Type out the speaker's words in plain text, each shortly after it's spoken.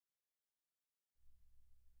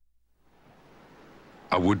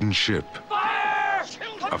A wooden ship. Fire!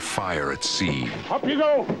 A fire at sea. Up you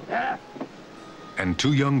go! And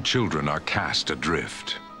two young children are cast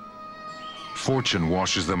adrift. Fortune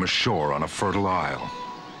washes them ashore on a fertile isle.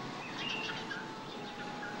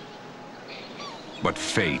 But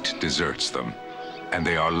fate deserts them, and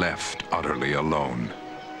they are left utterly alone.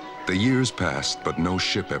 The years passed, but no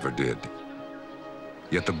ship ever did.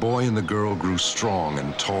 Yet the boy and the girl grew strong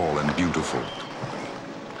and tall and beautiful,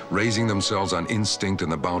 raising themselves on instinct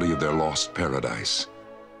and the bounty of their lost paradise.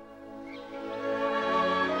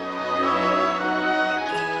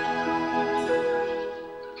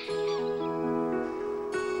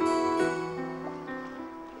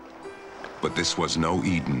 But this was no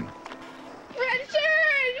Eden.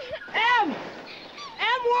 Richard! Em,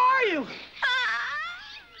 where are you?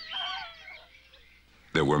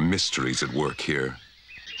 There were mysteries at work here,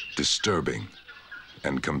 disturbing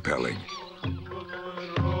and compelling.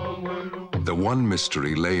 The one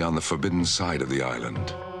mystery lay on the forbidden side of the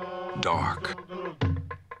island. Dark,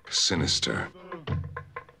 sinister,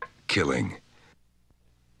 killing.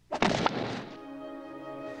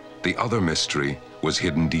 The other mystery was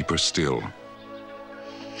hidden deeper still.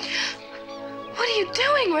 What are you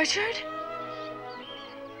doing, Richard?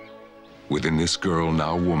 Within this girl,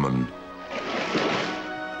 now woman,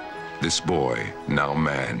 this boy, now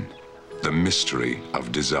man, the mystery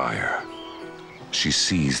of desire. She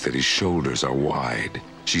sees that his shoulders are wide.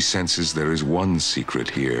 She senses there is one secret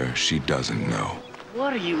here she doesn't know.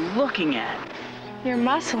 What are you looking at? Your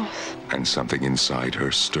muscles. And something inside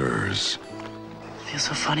her stirs. Feels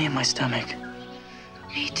so funny in my stomach.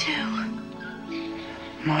 Me too.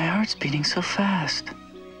 My heart's beating so fast.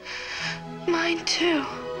 Mine too.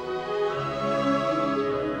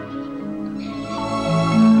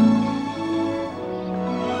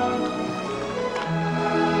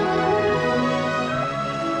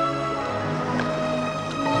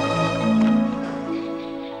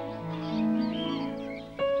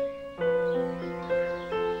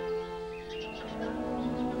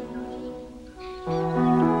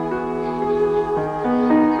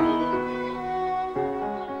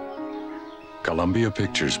 Columbia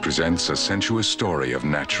Pictures presents a sensuous story of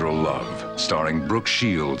natural love, starring Brooke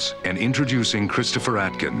Shields and introducing Christopher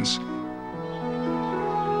Atkins.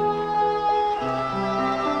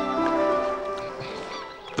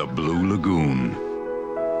 The Blue Lagoon.